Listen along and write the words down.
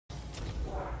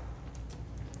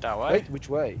That way? Wait, which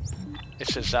way? It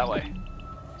says that way.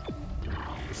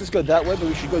 Let's just go that way, but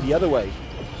we should go the other way.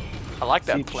 I like See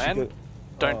that if we should plan. go-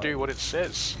 Don't do what it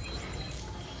says.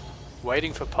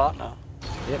 Waiting for partner.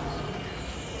 Yep.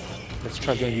 Let's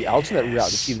try going the alternate route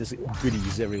to see if there's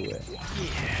goodies everywhere.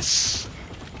 Yes.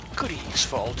 Goodies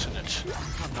for alternate.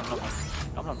 Nom, nom, nom, nom,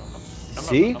 nom, nom, nom, nom,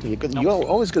 See? nom, nom, nom. You're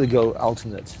always gonna go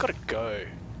alternate. Gotta go.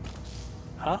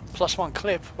 Huh? +1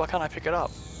 clip? Why can't I pick it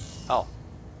up? Oh.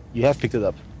 You have picked it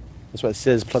up. That's why it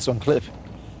says +1 clip.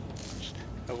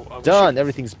 I wish Done!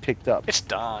 Everything's picked up. It's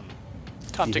done.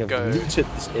 Time We to have go looted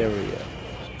this area.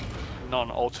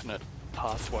 non-alternate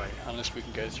pathway. Unless we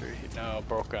can go through here. No,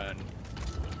 broken.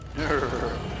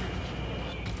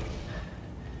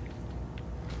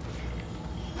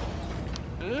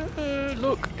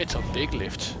 Look, it's a big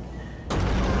lift.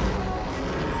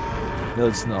 No,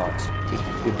 it's not.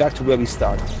 We're back to where we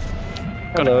started.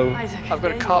 Got Hello. I've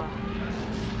got a cup.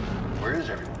 Where is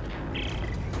everyone?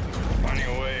 Finding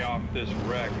a way off this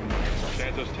wreck.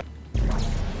 Santos.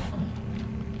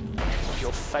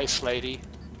 Your face, lady.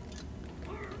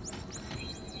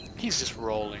 He's just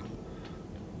rolling.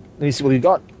 Let me see what we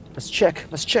got. Let's check.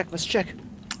 Let's check. Let's check.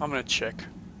 I'm gonna check.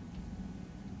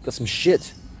 Got some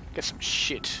shit. Get some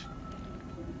shit.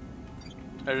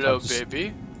 Hello, Time to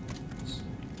baby.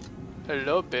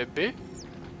 Hello, baby.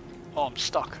 Oh, I'm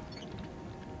stuck.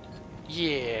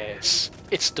 Yes,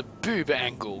 it's the boob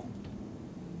angle.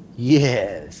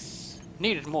 Yes.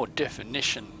 Needed more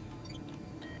definition.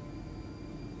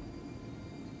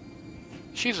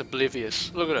 She's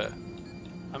oblivious. Look at her.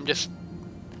 I'm just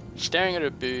staring at her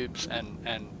boobs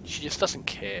and she just doesn't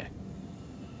care.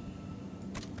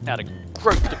 Now to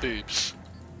grope the boobs.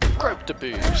 Grope the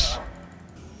boobs.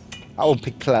 I will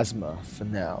pick plasma for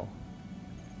now.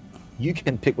 You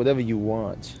can pick whatever you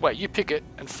want. Wait, you pick it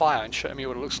and fire and show me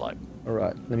what it looks like. All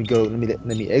right. Let me go. Let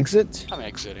me exit. I'm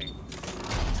exiting.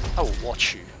 I will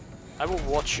watch you. I will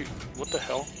watch you. What the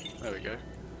hell? There we go.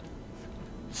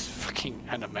 This fucking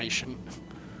animation.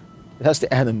 It has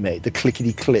to animate the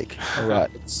clickety click. All right.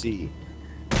 Let's see.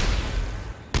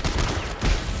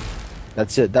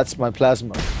 That's it. That's my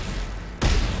plasma.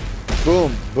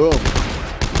 Boom, boom.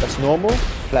 That's normal.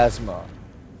 Plasma.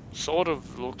 Sort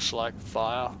of looks like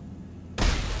fire.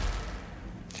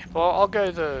 Well, I'll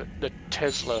go the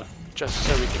Tesla just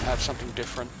so we can have something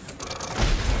different.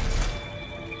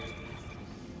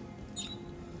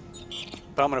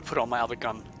 But I'm gonna put on my other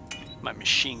gun, my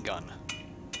machine gun.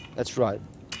 That's right.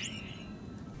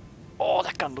 Oh,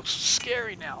 that gun looks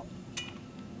scary now.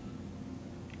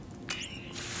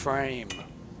 Frame.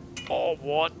 Oh,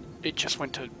 what? It just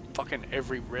went to fucking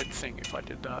every red thing if I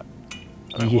did that.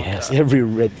 I don't want Yes, that. every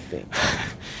red thing.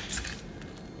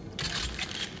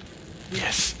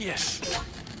 Yes, yes.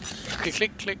 Click,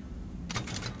 click, click.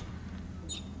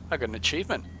 I got an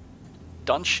achievement.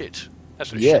 Done shit.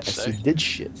 That's what it Yes, should you say. did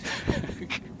shit.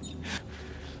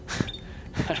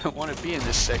 I don't want to be in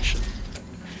this section.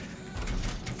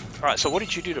 Alright, so what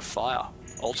did you do to fire?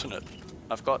 Alternate.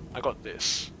 I got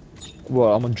this.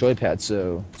 Well, I'm on joypad,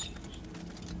 so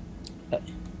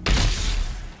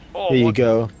Oh, there you what?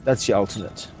 go. That's your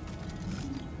alternate.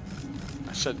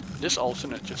 I said this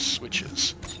alternate just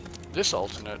switches. This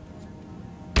alternate.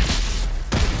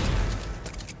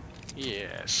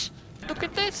 Yes. Look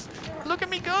at this! Look at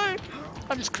me go!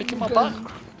 I'm just clicking my button.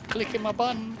 Clicking my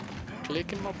button.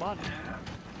 Clicking my button.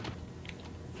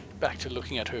 Back to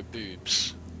looking at her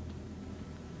boobs.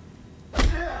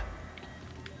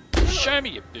 Show me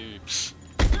your boobs.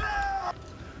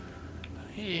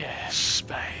 Yes,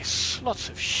 space. Lots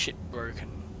of shit broken.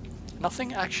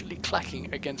 Nothing actually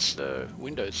clacking against the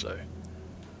windows though.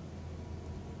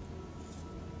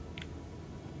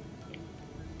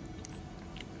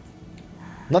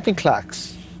 Nothing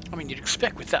clacks. I mean, you'd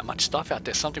expect with that much stuff out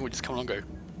there, something would just come along and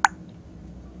go,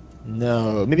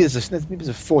 No, maybe there's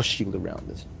a force shield around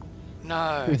it.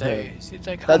 no, Who they knows?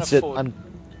 can't That's it. afford.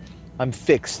 I'm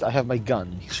fixed. I have my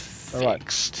gun. He's All right.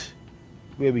 fixed.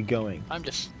 Where are we going? I'm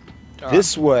just...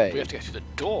 This alright, way. we have to go through the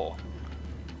door.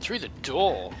 Through the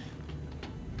door.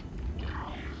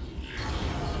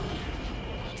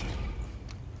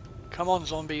 Come on,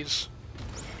 zombies.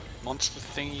 Monster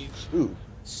thingies. Ooh,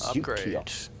 suit Upgrade.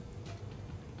 kiosk.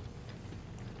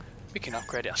 We can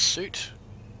upgrade our suit.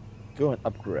 Go and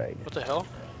upgrade. What the hell?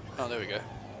 Oh, there we go.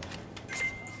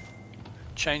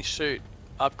 Change suit.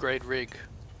 Upgrade rig.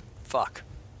 Fuck.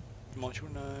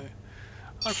 Module, no.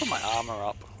 I'm gonna put my armor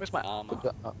up. Where's my armor?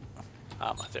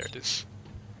 Armor, there it is.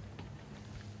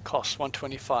 Cost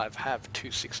 125, have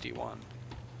 261.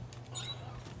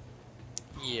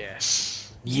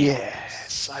 Yes.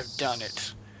 Yes, I've done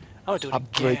it. I'll do it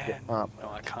Upgrade again. the armor. No,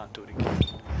 I can't do it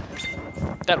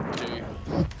again. That'll do.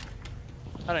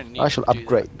 I don't need I shall to do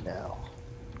upgrade now.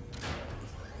 that.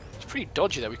 It's pretty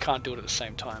dodgy that we can't do it at the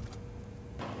same time.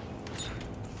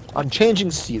 I'm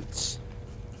changing suits.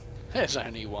 There's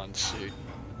only one suit.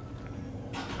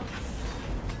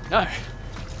 No.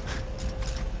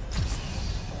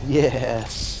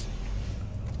 Yes.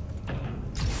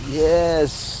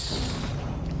 Yes.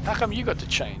 How come you got to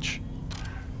change?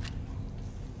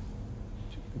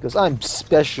 Because I'm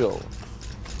special.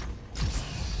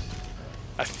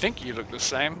 I think you look the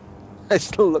same. I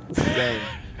still look the same.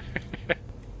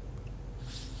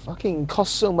 Fucking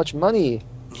costs so much money.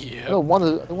 Yeah. I don't want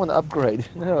to upgrade.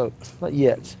 No, not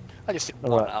yet. I just did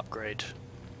All one right. upgrade.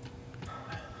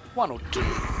 One or two.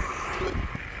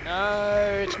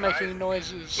 No, it's making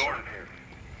noises. Thornton here.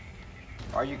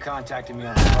 Are you contacting me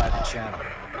on the private channel?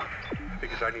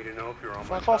 Because I need to know if you're on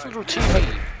my Fuck off, side. little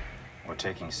TV. We're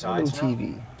taking Little sides now?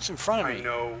 TV. It's in front of I me.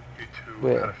 know you two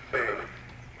Where? had a thing,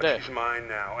 but There. she's mine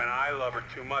now, and I love her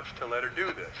too much to let her do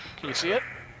this. Can you see it?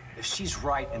 If she's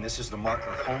right and this is the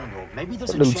marker homeworld, maybe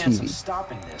there's a Little chance TV. of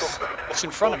stopping this. It's in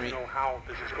front of me. Don't know how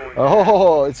this is going to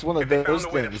Oh, it's one of If they those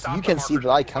found a way to things. stop You the can see markers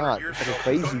that I 200 can't. years It's like a ago,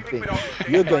 crazy don't you think thing. we'd all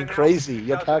be You're dead going by now? crazy.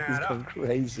 Your Doesn't character's add going up.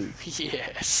 crazy.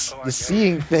 Yes. Oh, I You're get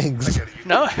seeing it. things. I get it. You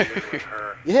No. can see it in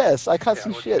her. Yes, I can't Yeah, see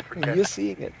well, shit. forget You're it.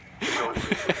 seeing it. So, all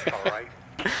right.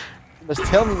 You must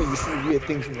tell me when you see weird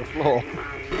things on the floor.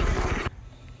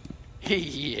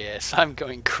 Yes, I'm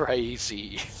going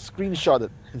crazy. Screenshot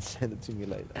it and send it to me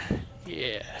later.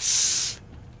 Yes.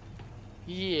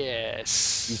 You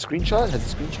Yes. screenshot?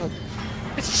 Has you screenshot?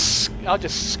 I'll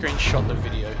just screenshot the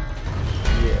video.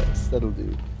 Yes, that'll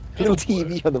do. Little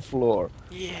TV on the floor.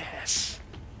 Yes.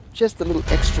 Just a little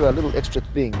extra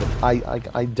thing that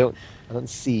I don't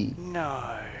see.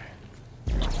 No.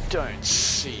 You don't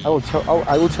see. I will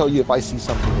tell you if I see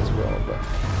something as well. But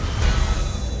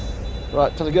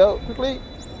right, time to go quickly.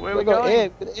 Where are we Go going? air,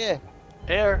 get air.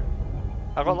 Air.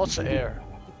 I got lots of air.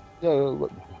 No,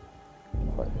 what?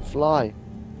 Right, fly.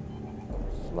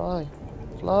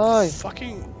 Fly.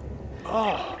 Fucking.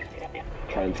 Oh,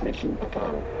 Transmission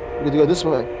performed. We're gonna go this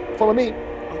way. Follow me.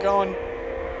 I'm going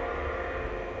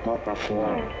Not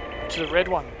performed. to the red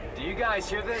one. Do you guys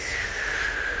hear this?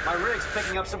 My rig's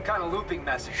picking up some kind of looping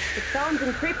message. It sounds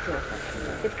encrypted.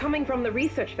 It's coming from the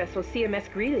research vessel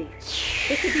CMS Greeley.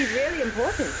 This could be really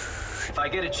important. If I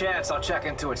get a chance, I'll check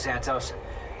into it, Santos.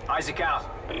 Isaac out.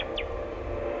 Right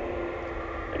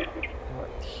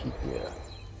here.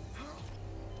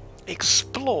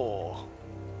 Explore.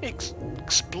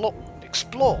 Explore.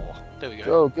 There we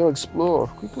go. Go explore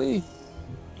quickly.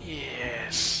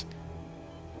 Yes.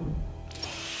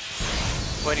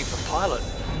 Waiting for pilot.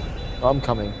 I'm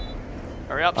coming.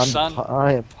 Hurry up, son.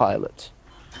 I am pilot.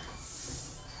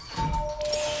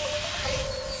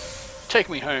 Take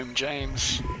me home,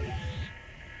 James.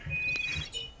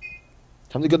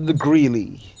 Time to go to the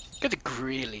Greeley. Get the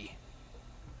Greeley.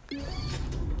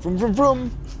 Vroom vroom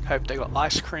vroom. Hope they got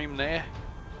ice cream there.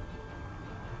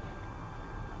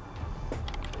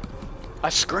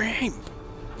 Ice cream!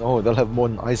 Oh, they'll have more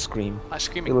than ice cream. Ice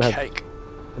cream It'll and have- cake.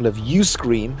 They'll have you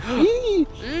scream. Eee,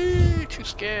 Too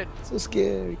scared. so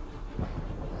scary.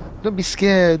 Don't be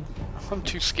scared. I'm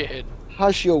too scared.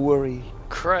 Hush your worry.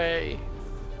 Cray.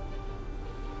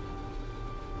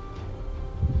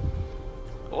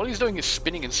 All he's doing is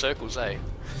spinning in circles, eh?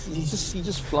 He's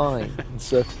just flying in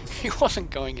circles. He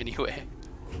wasn't going anywhere.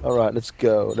 All right, let's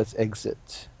go. Let's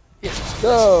exit. Yes.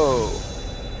 Go.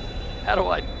 How do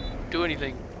I do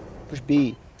anything? Push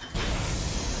B.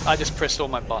 I just pressed all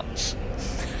my buttons.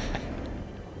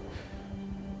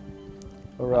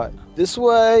 All right, this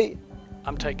way.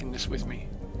 I'm taking this with me.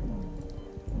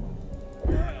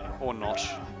 Or not.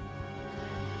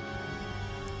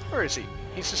 Where is he?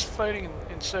 He's just floating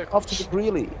in circles. Off to the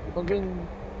Greeley. I'm going.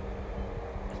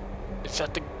 Is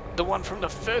that the one from the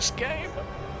first game?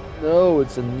 No,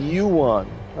 it's a new one.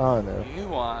 Oh no. New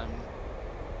one.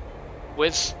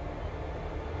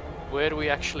 Where do we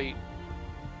actually...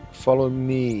 Follow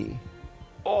me.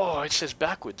 Oh, it says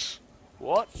backwards.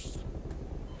 What?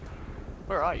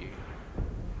 Where are you?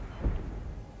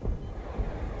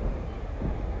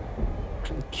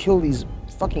 Trying to kill these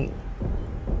fucking.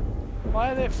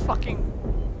 Why are there fucking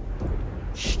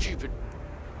stupid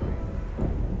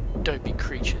dopey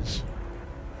creatures?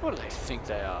 What do they think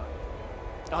they are?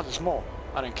 Oh, there's more.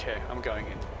 I don't care. I'm going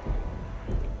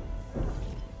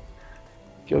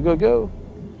in. Go.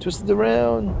 Twist it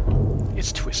around.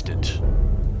 It's twisted.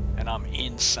 And I'm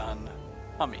in, son.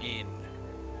 I'm in.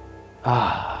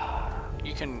 Ah.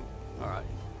 You can... Alright.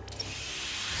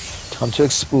 Time to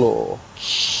explore.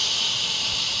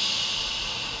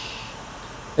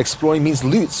 Exploring means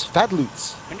loots, fat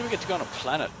loots. When do we get to go on a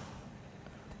planet?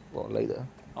 Well, later.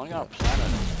 I want to go on a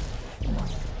planet.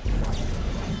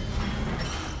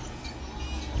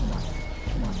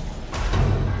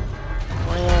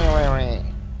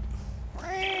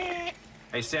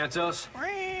 Hey, Santos.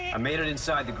 I made it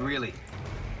inside the Greeley.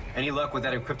 Any luck with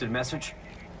that encrypted message?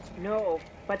 No,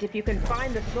 but if you can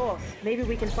find the source, maybe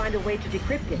we can find a way to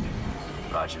decrypt it.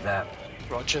 Roger that.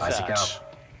 Roger Isaac that. out.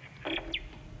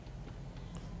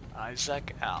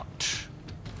 Isaac out.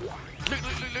 Loot.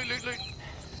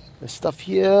 There's stuff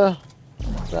here.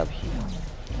 Grab here.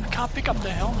 I can't pick up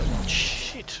the helmet.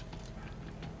 Shit.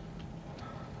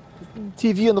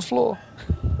 TV on the floor.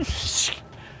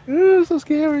 Ooh, so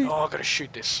scary. Oh, I gotta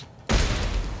shoot this.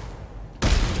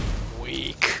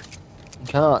 Weak. You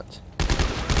can't.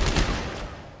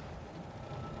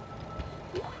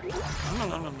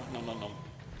 No.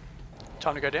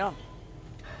 Time to go down.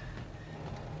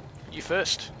 You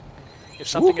first. If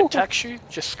something attacks you,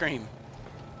 just scream.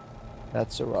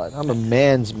 That's alright. I'm a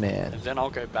man's man. And then I'll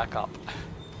go back up.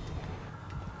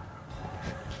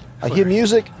 I hear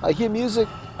music. I hear music.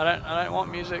 I don't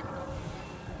want music.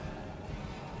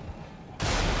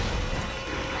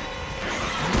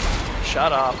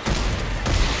 Shut up.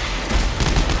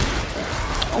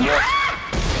 Oh, what?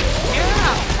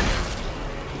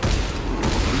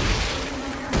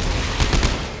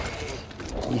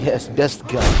 Yes, best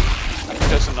gun. I think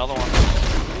there's another one.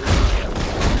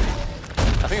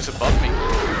 I think it's above me.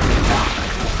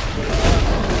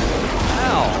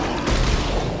 Ow.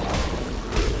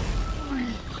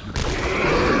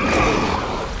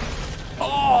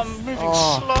 Oh, I'm moving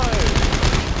slow.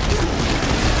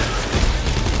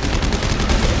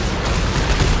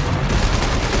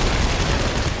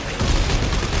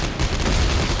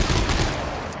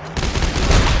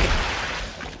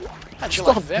 How'd you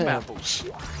like them apples?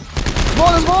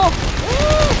 There's more!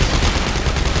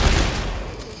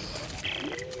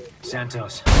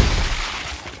 Santos.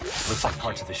 Looks like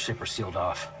parts of the ship are sealed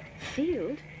off.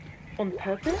 Sealed? On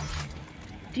purpose?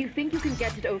 Do you think you can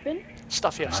get it open?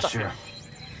 Stuff here, Not stuff sure. here.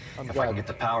 If I can get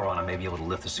the power on, I may be able to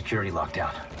lift the security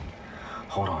lockdown.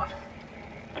 Hold on.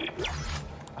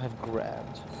 I have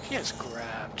grabbed. He has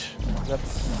grabbed.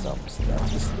 That's some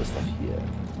stuff. This is the stuff here.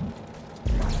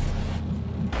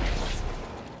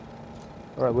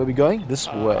 Alright, where are we going? This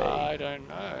way. I don't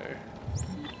know.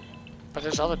 But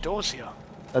there's other doors here.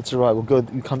 That's alright, we'll go.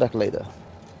 We'll come back later.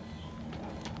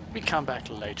 We come back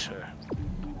later.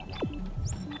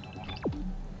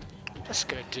 Let's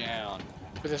go down.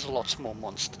 But there's lots more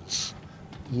monsters.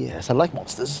 Yes, I like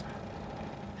monsters.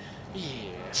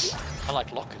 Yes. I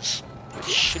like lockers with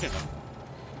shit in them.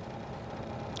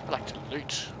 I like to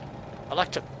loot. I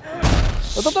like to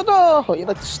Oh, you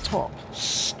like to stomp.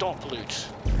 stomp loot.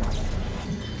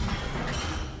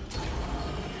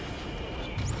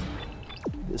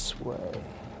 This way.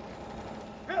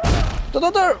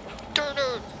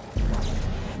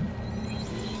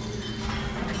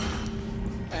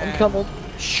 I'm coming.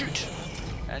 Shoot!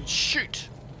 And shoot!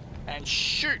 And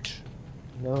shoot!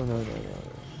 No.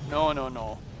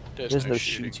 No. There's no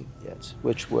shooting. shooting yet.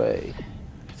 Which way?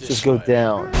 This Just go way.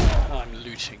 down. I'm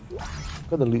looting.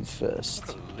 Gotta loot first.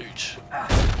 Gotta loot.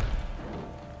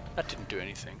 That didn't do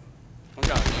anything. I'm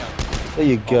going down. There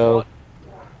you go. what?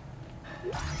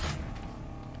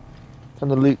 Time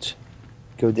to loot.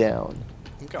 Go down.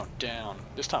 I'm going down.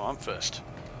 This time I'm first.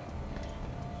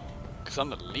 Because I'm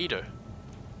the leader.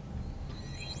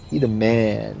 He the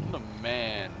man. I'm the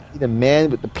man. He the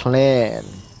man with the plan.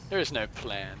 There is no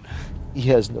plan. He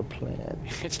has no plan.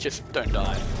 It's just don't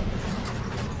die.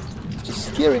 It's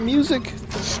just scary music.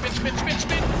 Spin!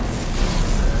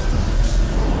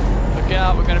 Look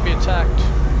out, we're gonna be attacked.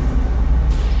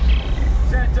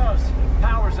 Santos,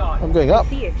 power's on. I'm going up.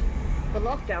 See it. The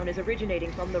lockdown is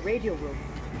originating from the radio room.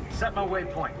 Set my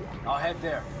waypoint. I'll head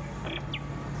there.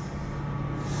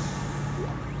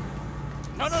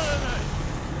 No.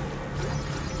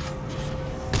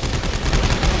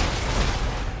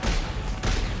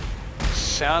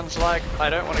 Sounds like I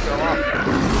don't want to go up.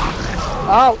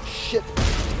 Oh, shit.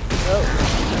 No.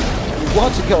 You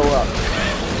want to go up.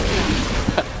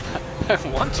 I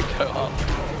want to go up.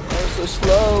 Oh, so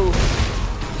slow.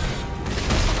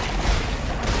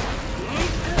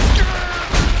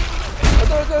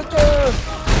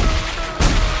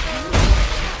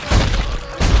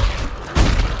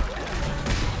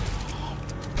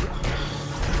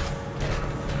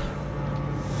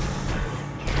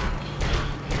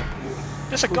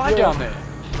 There's a guy down there.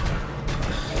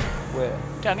 Where?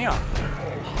 Down here.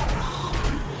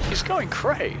 He's going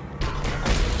cray.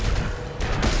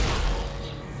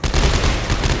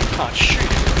 Can't shoot.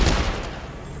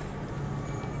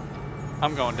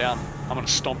 I'm going down. I'm gonna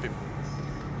stomp him.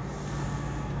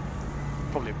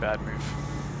 Probably a bad move.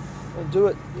 Don't do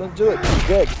it. Don't do it. He's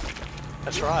dead.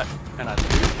 That's right. And I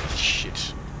looted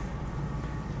shit.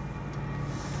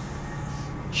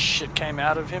 Shit came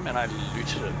out of him and I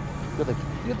looted it.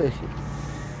 You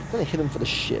gotta hit him for the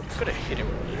shit. Gotta hit him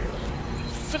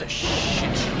for the shit.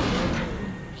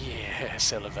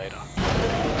 Yes, elevator.